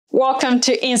Welcome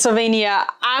to ANSELLVANIA.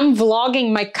 I'm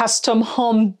vlogging my custom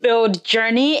home build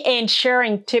journey and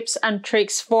sharing tips and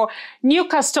tricks for new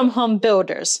custom home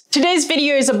builders. Today's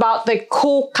video is about the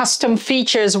cool custom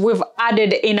features we've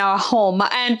added in our home.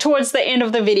 And towards the end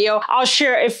of the video, I'll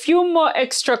share a few more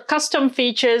extra custom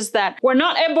features that we're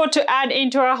not able to add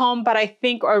into our home, but I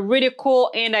think are really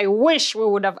cool and I wish we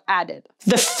would have added.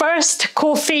 The first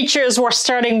cool features we're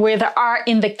starting with are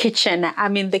in the kitchen. I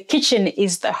mean, the kitchen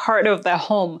is the heart of the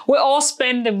home. We all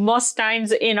spend the most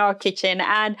times in our kitchen,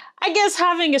 and I guess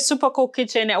having a super cool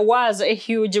kitchen was a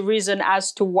huge reason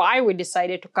as to why we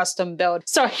decided to custom build.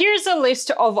 So here's a list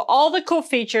of all the cool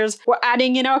features we're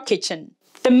adding in our kitchen.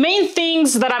 The main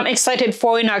things that I'm excited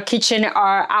for in our kitchen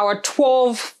are our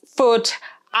 12-foot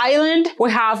island.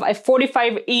 We have a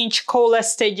 45-inch Kohler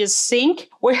Stages sink.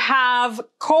 We have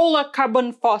Kohler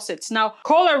carbon faucets. Now,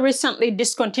 Kohler recently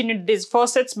discontinued these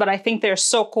faucets, but I think they're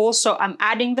so cool, so I'm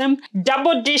adding them.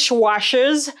 Double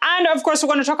dishwashers. And of course, we're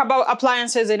going to talk about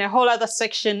appliances in a whole other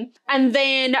section. And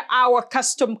then our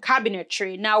custom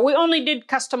cabinetry. Now, we only did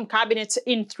custom cabinets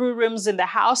in 3 rooms in the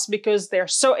house because they're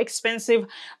so expensive,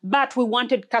 but we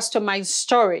wanted customized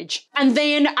storage. And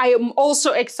then I am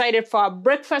also excited for our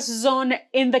breakfast zone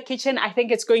in the kitchen. I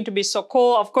think it's going to be so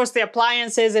cool. Of course, the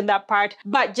appliances in that part,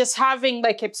 but just having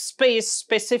like a space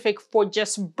specific for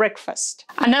just breakfast.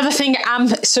 Another thing I'm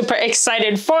super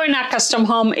excited for in our custom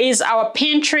home is our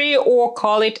pantry, or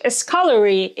call it a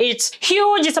scullery. It's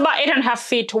huge. It's about 8.5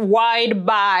 feet wide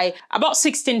by about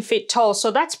 16 feet tall. So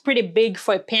that's pretty big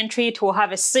for a pantry. It will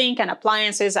have a sink and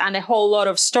appliances and a whole lot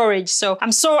of storage. So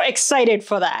I'm so excited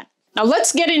for that. Now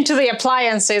let's get into the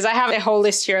appliances. I have a whole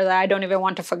list here that I don't even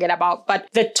want to forget about, but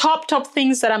the top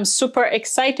things that I'm super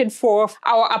excited for,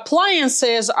 our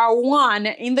appliances are one,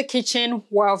 in the kitchen,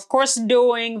 we're of course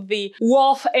doing the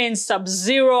Wolf and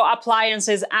Sub-Zero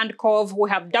appliances and Cove. We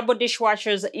have double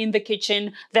dishwashers in the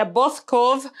kitchen. They're both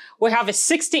Cove. We have a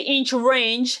 60-inch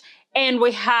range, and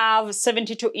we have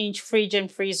 72-inch fridge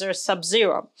and freezer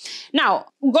Sub-Zero. Now,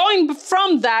 going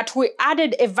from that, we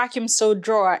added a vacuum seal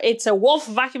drawer. It's a Wolf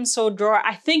vacuum seal drawer.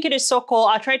 I think it is so cool.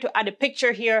 I'll try to add a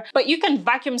picture here, but you can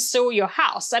vacuum seal your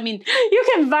house. I mean, you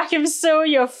can vacuum seal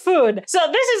your food. So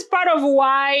this is part of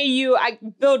why I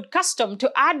build custom, to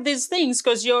add these things,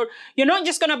 because you're not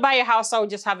just gonna buy a house that will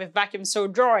just have a vacuum seal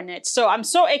drawer in it. So I'm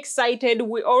so excited.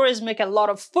 We always make a lot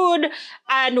of food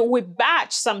and we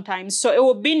batch sometimes. So it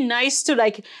would be nice to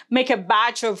like make a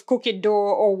batch of cookie dough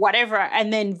or whatever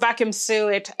and then vacuum seal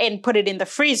it and put it in the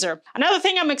freezer. Another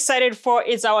thing I'm excited for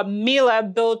is our Miller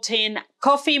built-in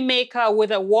coffee maker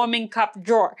with a warming cup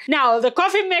drawer. Now, the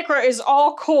coffee maker is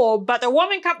all cool, but the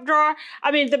warming cup drawer, I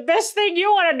mean, the best thing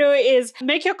you want to do is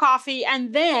make your coffee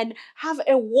and then have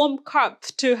a warm cup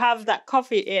to have that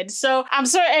coffee in. So I'm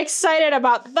so excited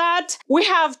about that. We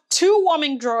have 2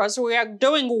 warming drawers. We are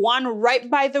doing one right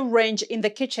by the range in the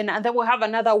kitchen, and then we'll have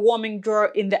another warming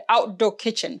drawer in the outdoor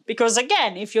kitchen. Because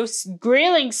again, if you're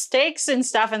grilling steaks and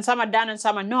stuff and some are done and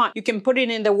some are not, you can put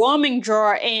it in the warming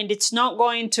drawer and it's not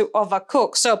going to overcook.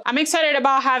 So I'm excited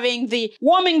about having the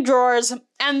warming drawers.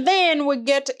 And then we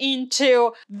get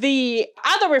into the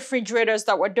other refrigerators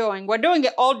that we're doing. We're doing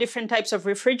all different types of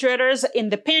refrigerators. In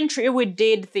the pantry, we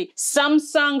did the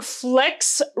Samsung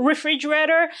Flex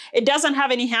refrigerator. It doesn't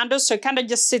have any handles, so it kind of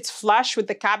just sits flush with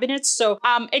the cabinets. So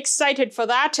I'm excited for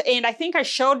that. And I think I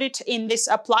showed it in this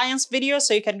appliance video,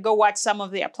 so you can go watch some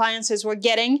of the appliances we're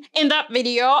getting in that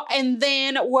video. And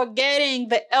then we're getting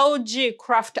the LG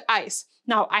Craft Ice.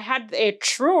 Now, I had a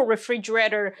true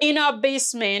refrigerator in our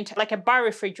basement, like a bar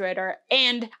refrigerator,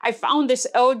 and I found this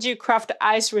LG Craft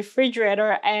Ice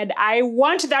refrigerator, and I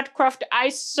want that Craft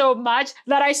Ice so much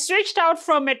that I switched out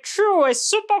from a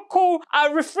super cool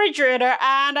refrigerator,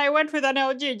 and I went with an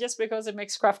LG just because it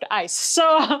makes Craft Ice.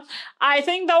 So I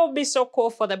think that would be so cool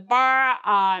for the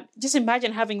bar. Just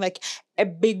imagine having like a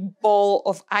big bowl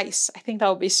of ice. I think that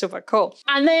would be super cool.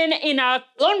 And then in our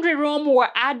laundry room, we're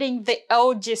adding the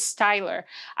LG Styler.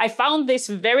 I found this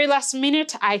very last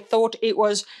minute. I thought it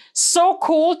was so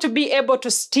cool to be able to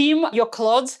steam your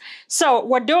clothes. So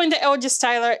we're doing the LG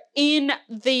Styler in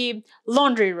the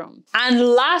laundry room. And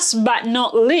last but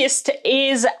not least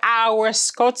is our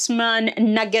Scotsman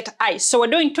Nugget Ice. So we're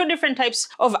doing 2 different types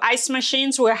of ice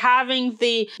machines. We're having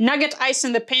the Nugget Ice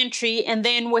in the pantry, and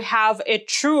then we have a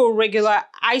true regular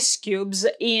ice cubes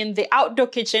in the outdoor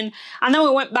kitchen. And then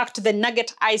we went back to the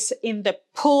Nugget Ice in the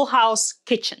pool house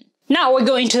kitchen. Now we're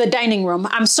going to the dining room.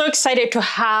 I'm so excited to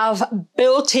have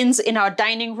built-ins in our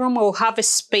dining room. We'll have a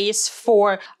space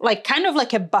for kind of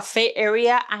like a buffet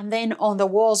area. And then on the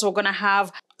walls, we're gonna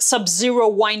have Sub-Zero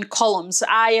wine columns.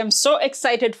 I am so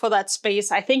excited for that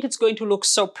space. I think it's going to look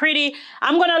so pretty.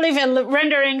 I'm gonna leave a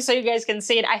rendering so you guys can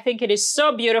see it. I think it is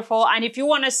so beautiful. And if you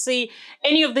want to see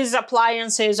any of these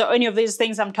appliances or any of these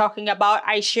things I'm talking about,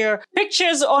 I share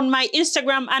pictures on my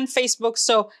Instagram and Facebook,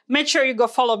 so make sure you go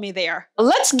follow me there.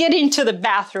 Let's get into the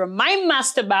bathroom. My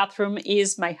master bathroom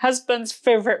is my husband's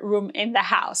favorite room in the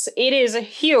house. It is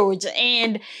huge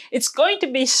and it's going to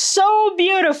be so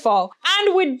beautiful.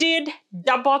 And we did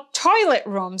double toilet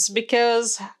rooms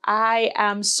because I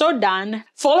am so done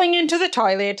falling into the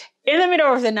toilet in the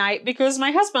middle of the night because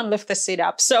my husband left the seat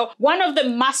up. So one of the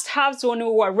must-haves when we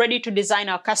were ready to design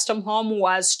our custom home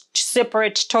was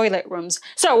separate toilet rooms.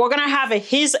 So we're gonna have a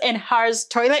his and hers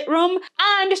toilet room.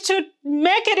 And to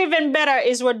make it even better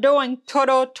is we're doing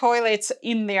total toilets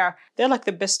in there. They're like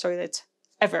the best toilets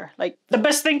ever, like the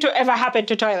best thing to ever happen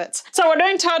to toilets. So we're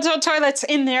doing total toilets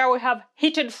in there. We have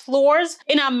heated floors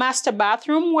in our master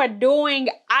bathroom.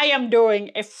 I am doing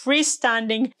a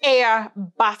freestanding air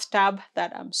bathtub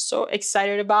that I'm so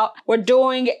excited about. We're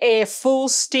doing a full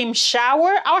steam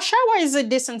shower. Our shower is a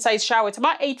decent sized shower. It's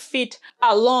about 8 feet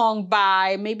long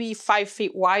by maybe 5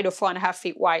 feet wide or 4.5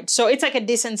 feet wide. So it's like a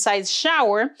decent sized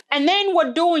shower. And then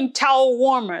we're doing towel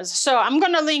warmers. So I'm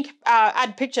gonna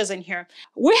add pictures in here.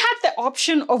 We had the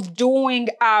option of doing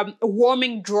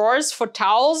warming drawers for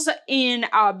towels in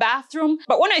our bathroom.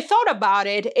 But when I thought about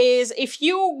it is if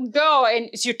you go and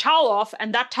it's your towel off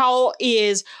and that towel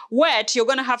is wet, you're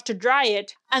gonna have to dry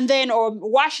it and then or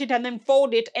wash it and then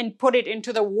fold it and put it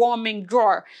into the warming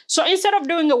drawer. So instead of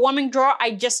doing a warming drawer,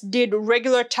 I just did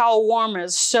regular towel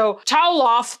warmers. So towel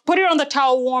off, put it on the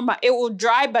towel warmer. It will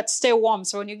dry but stay warm.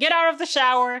 So when you get out of the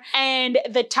shower and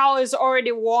the towel is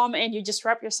already warm and you just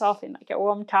wrap yourself in like a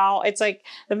warm towel, it's like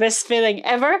the best feeling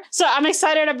ever. So I'm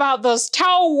excited about those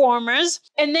towel warmers.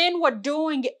 And then we're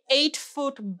doing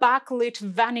 8-foot backlit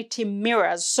vanity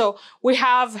mirrors. So we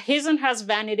have his and hers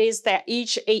vanities. They're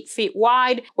each 8 feet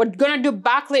wide. We're gonna do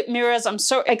backlit mirrors. I'm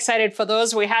so excited for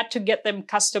those. We had to get them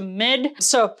custom made.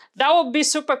 So that will be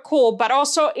super cool. But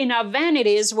also in our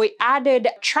vanities, we added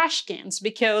trash cans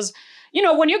because you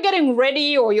know, when you're getting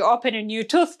ready or you open a new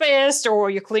toothpaste or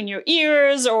you clean your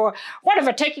ears or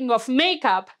whatever, taking off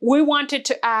makeup, we wanted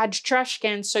to add trash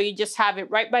cans so you just have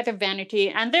it right by the vanity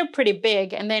and they're pretty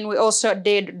big. And then we also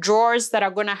did drawers that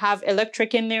are gonna have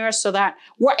electric in there so that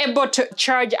we're able to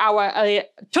charge our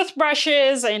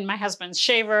toothbrushes and my husband's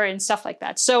shaver and stuff like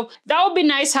that. So that would be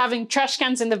nice having trash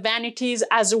cans in the vanities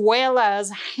as well as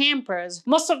hampers.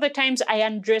 Most of the times I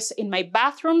undress in my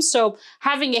bathroom, so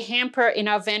having a hamper in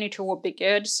our vanity will be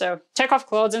good. So take off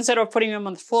clothes, instead of putting them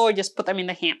on the floor, just put them in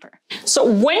the hamper. So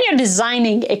when you're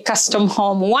designing a custom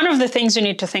home, one of the things you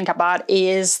need to think about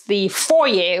is the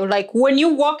foyer. Like when you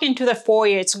walk into the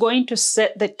foyer, it's going to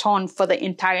set the tone for the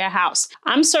entire house.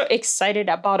 I'm so excited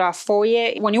about our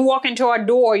foyer. When you walk into our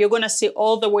door, you're going to see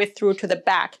all the way through to the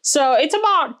back. So it's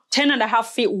about 10.5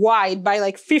 feet wide by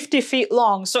like 50 feet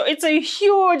long. So it's a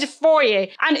huge foyer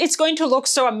and it's going to look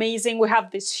so amazing. We have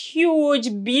this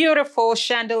huge, beautiful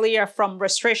chandelier from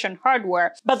Restoration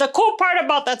Hardware. But the cool part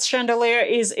about that chandelier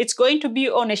is it's going to be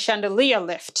on a chandelier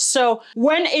lift. So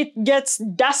when it gets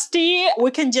dusty,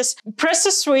 we can just press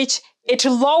a switch. It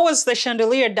lowers the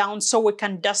chandelier down so we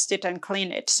can dust it and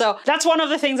clean it. So that's one of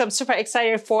the things I'm super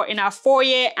excited for in our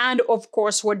foyer. And of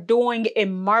course, we're doing a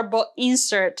marble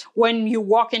insert when you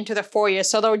walk into the foyer.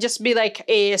 So there'll just be like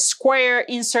a square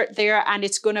insert there and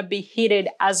it's gonna be heated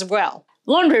as well.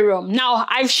 Laundry room. Now,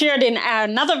 I've shared in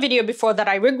another video before that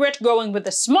I regret going with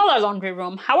a smaller laundry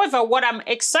room. However, what I'm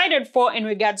excited for in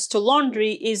regards to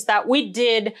laundry is that we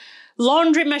did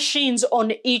laundry machines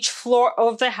on each floor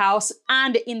of the house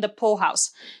and in the pool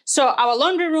house. So our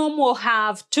laundry room will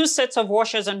have 2 sets of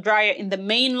washers and dryer in the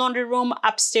main laundry room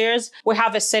upstairs. We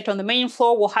have a set on the main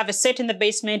floor, we'll have a set in the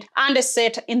basement and a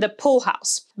set in the pool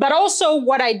house. But also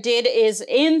what I did is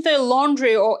in the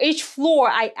laundry or each floor,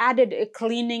 I added a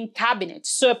cleaning cabinet.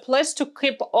 So a place to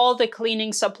keep all the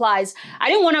cleaning supplies. I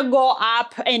didn't want to go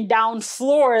up and down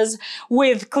floors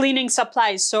with cleaning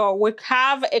supplies. So we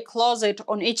have a closet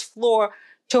on each floor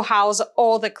to house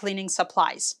all the cleaning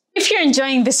supplies. If you're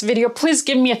enjoying this video, please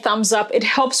give me a thumbs up. It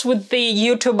helps with the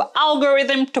YouTube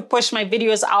algorithm to push my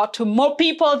videos out to more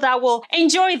people that will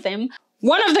enjoy them.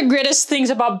 One of the greatest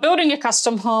things about building a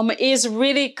custom home is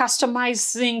really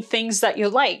customizing things that you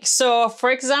like. So for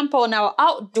example, in our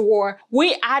outdoor,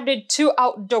 we added 2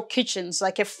 outdoor kitchens,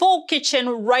 like a full kitchen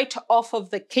right off of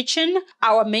the kitchen,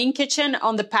 our main kitchen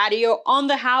on the patio on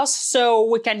the house, so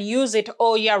we can use it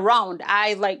all year round.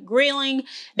 I like grilling.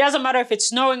 Doesn't matter if it's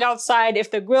snowing outside,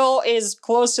 if the grill is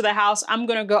close to the house, I'm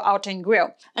gonna go out and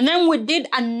grill. And then we did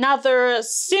another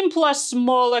simpler,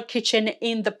 smaller kitchen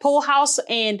in the pool house,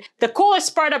 and the coolest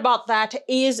part about that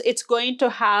is it's going to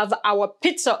have our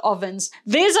pizza ovens.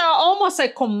 These are almost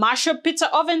like commercial pizza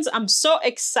ovens. I'm so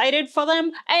excited for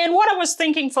them. And what I was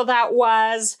thinking for that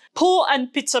was pool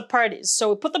and pizza parties.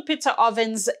 So we put the pizza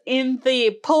ovens in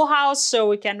the pool house so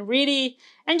we can really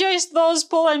enjoy those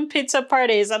pool and pizza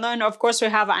parties. And then of course we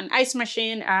have an ice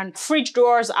machine and fridge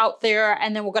doors out there.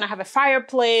 And then we're gonna have a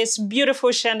fireplace,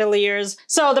 beautiful chandeliers.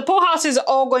 So the pool house is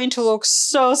all going to look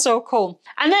so, so cool.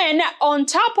 And then on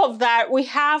top of that, we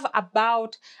have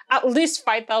about at least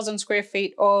 5,000 square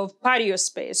feet of patio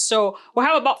space. So we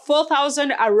have about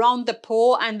 4,000 around the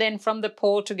pool. And then from the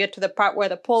pool to get to the part where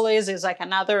the pool is like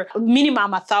another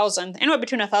minimum 1,000, anywhere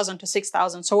between 1,000 to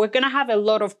 6,000. So we're gonna have a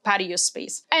lot of patio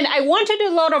space. And I wanted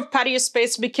a lot of patio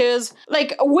space because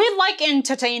like we like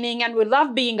entertaining and we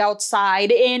love being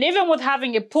outside. And even with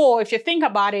having a pool, if you think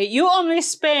about it, you only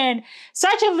spend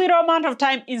such a little amount of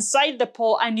time inside the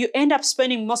pool and you end up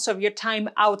spending most of your time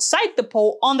outside the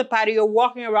pool on the patio,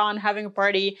 walking around, having a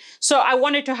party. So I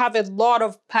wanted to have a lot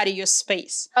of patio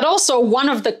space. But also one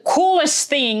of the coolest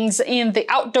things in the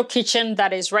outdoor kitchen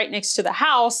that is right next to the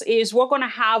house is we're going to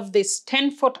have this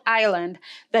 10-foot island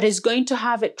that is going to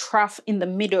have a trough in the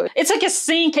middle. It's like a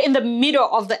sink in the middle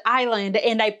of the island,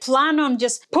 and I plan on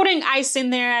just putting ice in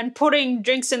there and putting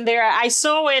drinks in there. I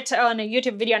saw it on a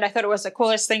YouTube video and I thought it was the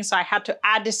coolest thing, so I had to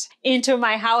add this into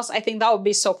my house. I think that would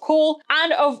be so cool.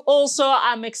 And also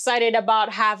I'm excited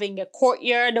about having a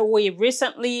courtyard. We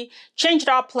recently changed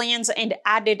our plans and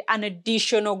added an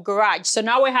additional garage. So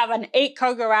now we have an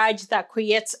 8-car garage that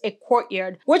creates a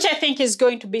courtyard, which I think is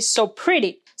going to be so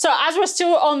pretty. So as we're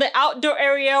still on the outdoor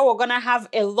area, we're gonna have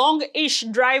a long-ish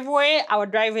driveway. Our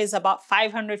driveway is about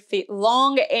 500 feet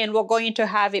long and we're going to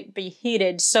have it be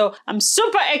heated. So I'm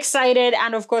super excited.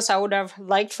 And of course I would have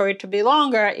liked for it to be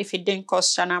longer if it didn't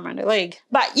cost an arm and a leg.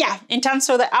 But yeah, in terms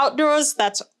of the outdoors,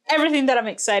 that's everything that I'm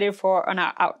excited for on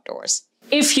our outdoors.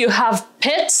 If you have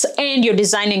pets and you're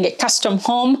designing a custom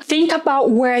home, think about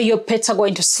where your pets are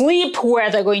going to sleep, where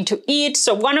they're going to eat.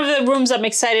 So one of the rooms I'm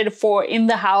excited for in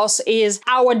the house is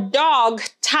our dog,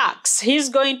 Tux. He's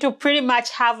going to pretty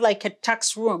much have like a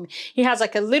Tux room. He has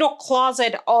like a little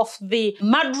closet off the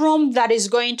mudroom that is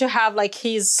going to have like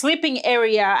his sleeping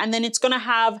area. And then it's going to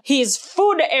have his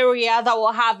food area that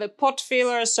will have a pot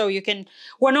filler. So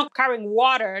we're not carrying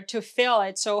water to fill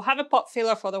it. So have a pot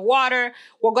filler for the water.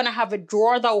 We're going to have a drawer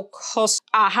that will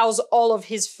house all of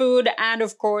his food, and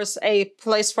of course a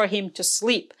place for him to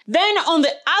sleep. Then on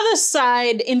the other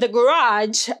side in the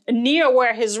garage, near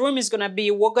where his room is gonna be,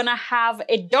 we're gonna have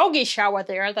a doggy shower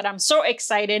there that I'm so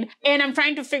excited, and I'm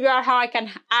trying to figure out how I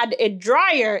can add a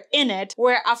dryer in it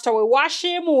where after we wash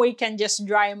him, we can just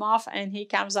dry him off and he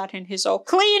comes out and he's all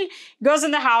clean, goes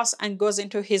in the house and goes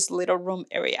into his little room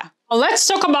area. Let's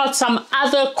talk about some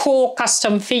other cool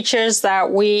custom features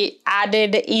that we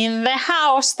added in the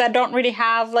house that don't really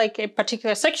have like a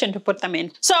particular section to put them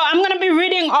in. So I'm going to be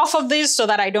reading off of this so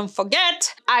that I don't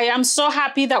forget. I am so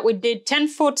happy that we did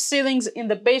 10-foot ceilings in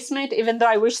the basement, even though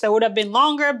I wish they would have been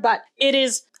longer, but it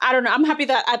is, I don't know, I'm happy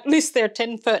that at least they're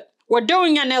 10 foot. We're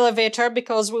doing an elevator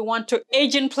because we want to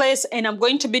age in place, and I'm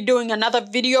going to be doing another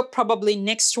video probably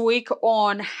next week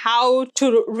on how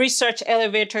to research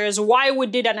elevators, why we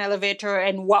did an elevator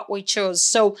and what we chose.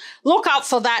 So look out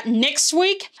for that next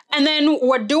week. And then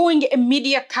we're doing a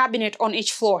media cabinet on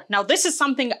each floor. Now this is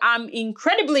something I'm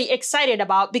incredibly excited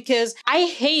about because I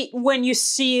hate when you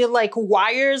see like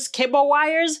wires, cable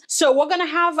wires. So we're gonna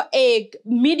have a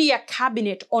media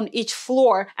cabinet on each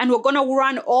floor, and we're gonna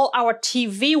run all our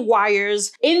TV wires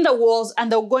in the walls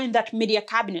and they'll go in that media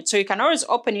cabinet. So you can always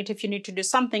open it if you need to do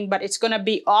something, but it's gonna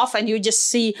be off and you just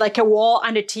see like a wall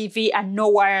and a TV and no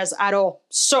wires at all.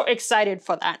 So excited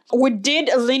for that. We did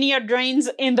linear drains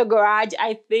in the garage.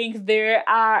 I think they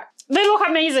look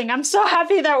amazing. I'm so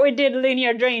happy that we did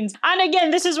linear drains. And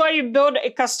again, this is why you build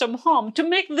a custom home, to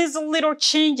make these little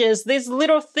changes, these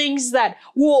little things that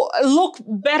will look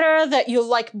better, that you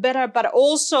like better, but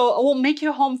also will make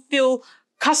your home feel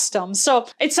custom. So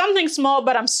it's something small,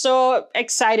 but I'm so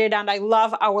excited and I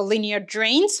love our linear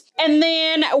drains. And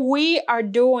then we are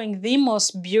doing the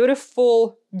most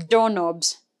beautiful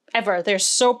doorknobs ever. They're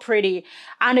so pretty.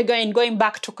 And again, going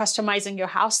back to customizing your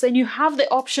house, then you have the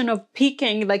option of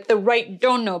picking like the right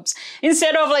doorknobs.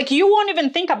 Instead of like, you won't even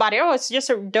think about it, oh, it's just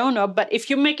a doorknob. But if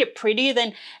you make it pretty,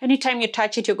 then anytime you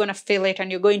touch it, you're going to feel it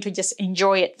and you're going to just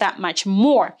enjoy it that much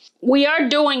more. We are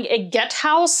doing a get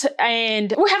house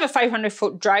and we have a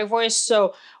 500-foot driveway.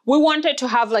 So we wanted to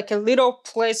have like a little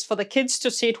place for the kids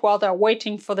to sit while they're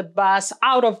waiting for the bus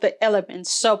out of the elements.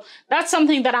 So that's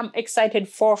something that I'm excited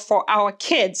for our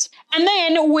kids. And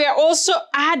then we're also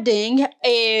adding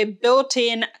a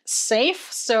built-in safe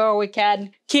so we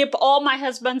can keep all my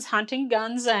husband's hunting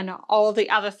guns and all the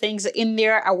other things in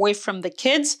there away from the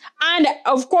kids. And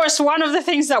of course, one of the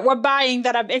things that we're buying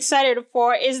that I'm excited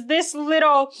for is this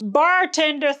little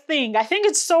bartender thing. I think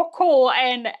it's so cool.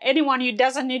 And anyone who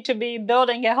doesn't need to be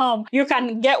building a home, you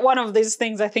can get one of these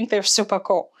things. I think they're super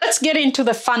cool. Let's get into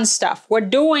the fun stuff. We're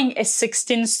doing a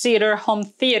 16-seater home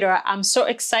theater. I'm so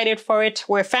excited for it.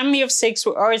 We're a family of 6.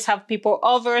 We always have people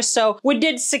over. So we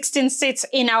did 16 seats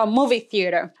in our movie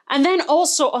theater. And then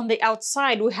also on the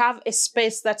outside, we have a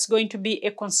space that's going to be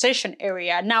a concession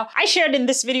area. Now, I shared in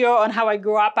this video on how I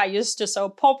grew up. I used to sell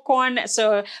popcorn.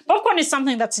 So popcorn is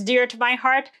something that's dear to my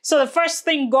heart. So the first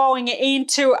thing going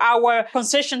into our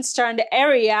concession stand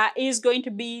area is going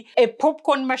to be a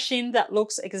popcorn machine that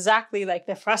looks exactly like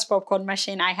the first popcorn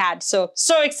machine I had. So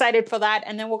excited for that.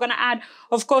 And then we're going to add,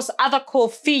 of course, other cool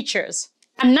features.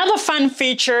 Another fun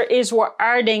feature is we're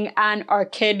adding an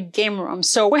arcade game room.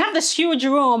 So we have this huge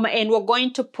room and we're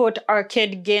going to put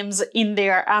arcade games in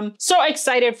there. I'm so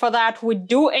excited for that. We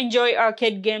do enjoy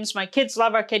arcade games. My kids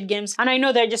love arcade games and I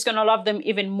know they're just going to love them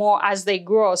even more as they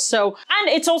grow. So, and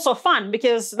it's also fun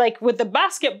because like with the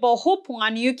basketball hoop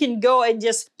one, you can go and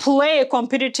just play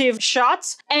competitive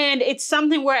shots and it's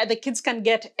something where the kids can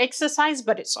get exercise,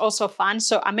 but it's also fun.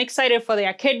 So I'm excited for the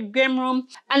arcade game room.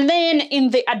 And then in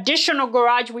the additional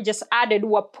garage we just added,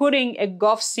 we're putting a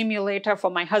golf simulator for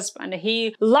my husband.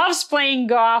 He loves playing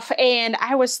golf and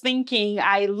I was thinking,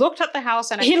 I looked at the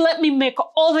house and he let me make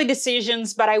all the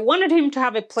decisions, but I wanted him to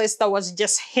have a place that was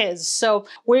just his. So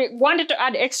we wanted to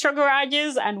add extra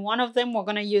garages and one of them we're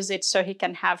going to use it so he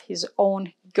can have his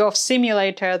own golf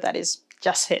simulator that is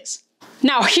just his.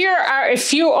 Now, here are a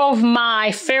few of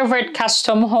my favorite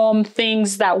custom home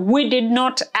things that we did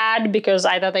not add because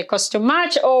either they cost too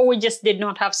much or we just did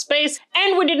not have space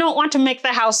and we did not want to make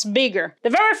the house bigger. The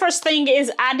very first thing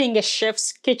is adding a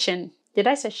chef's kitchen. Did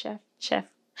I say chef? Chef.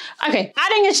 Okay,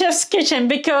 adding a chef's kitchen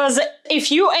because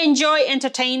if you enjoy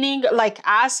entertaining like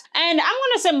us, and I'm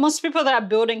gonna say most people that are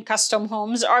building custom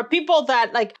homes are people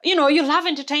that like, you know, you love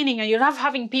entertaining and you love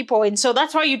having people. And so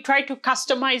that's why you try to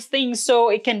customize things so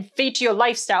it can fit your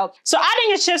lifestyle. So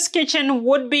adding a chef's kitchen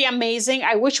would be amazing.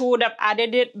 I wish we would have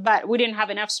added it, but we didn't have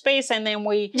enough space and then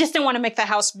we just didn't want to make the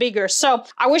house bigger. So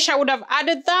I wish I would have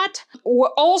added that. We're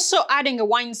also adding a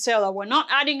wine cellar. We're not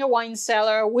adding a wine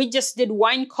cellar. We just did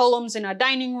wine columns in our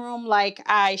dining room like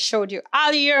I showed you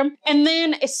earlier. And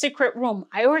then a secret room.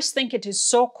 I always think it is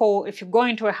so cool if you go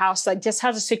into a house that just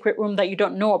has a secret room that you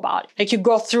don't know about. Like you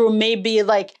go through maybe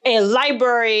like a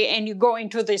library and you go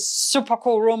into this super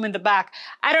cool room in the back.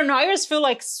 I don't know. I always feel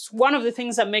like one of the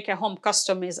things that make a home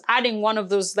custom is adding one of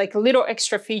those like little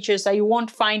extra features that you won't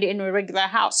find in a regular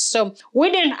house. So we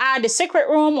didn't add a secret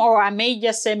room, or I may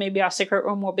just say maybe our secret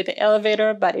room will be the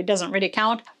elevator, but it doesn't really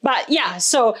count. But yeah,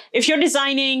 so if you're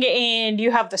designing and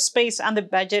you have the space and the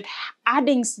budget,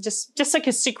 adding just like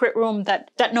a secret room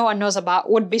that no one knows about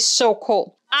would be so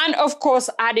cool. And of course,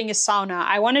 adding a sauna.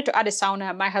 I wanted to add a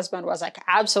sauna. My husband was like,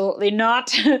 absolutely not.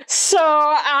 So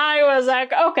I was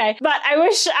like, okay. But I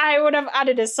wish I would have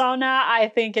added a sauna. I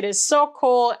think it is so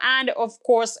cool. And of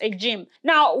course, a gym.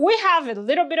 Now, we have a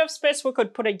little bit of space. We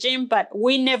could put a gym, but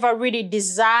we never really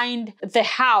designed the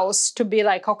house to be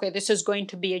like, okay, this is going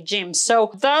to be a gym.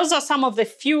 So those are some of the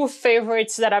few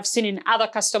favorites that I've seen in other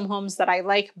custom homes that I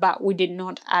like, but we did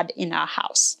not add in our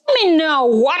house. Let me know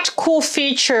what cool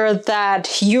feature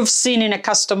that you've seen in a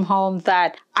custom home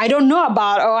that I don't know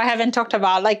about or I haven't talked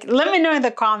about. Like, let me know in the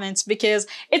comments because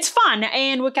it's fun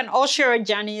and we can all share our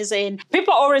journeys and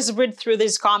people always read through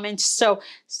these comments. So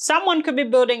someone could be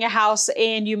building a house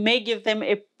and you may give them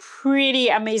a pretty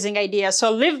amazing idea.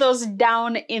 So leave those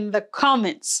down in the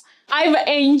comments. I've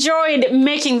enjoyed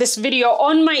making this video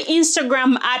on my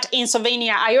Instagram at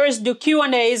ANSELLVANIA. I always do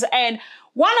Q&As and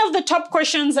one of the top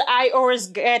questions I always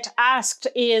get asked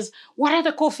is, what are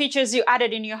the cool features you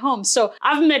added in your home? So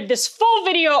I've made this full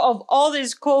video of all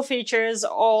these cool features,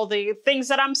 all the things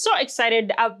that I'm so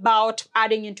excited about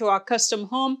adding into our custom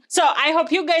home. So I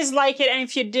hope you guys like it. And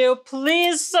if you do,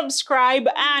 please subscribe.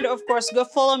 And of course, go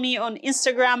follow me on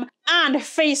Instagram and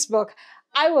Facebook.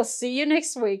 I will see you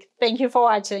next week. Thank you for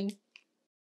watching.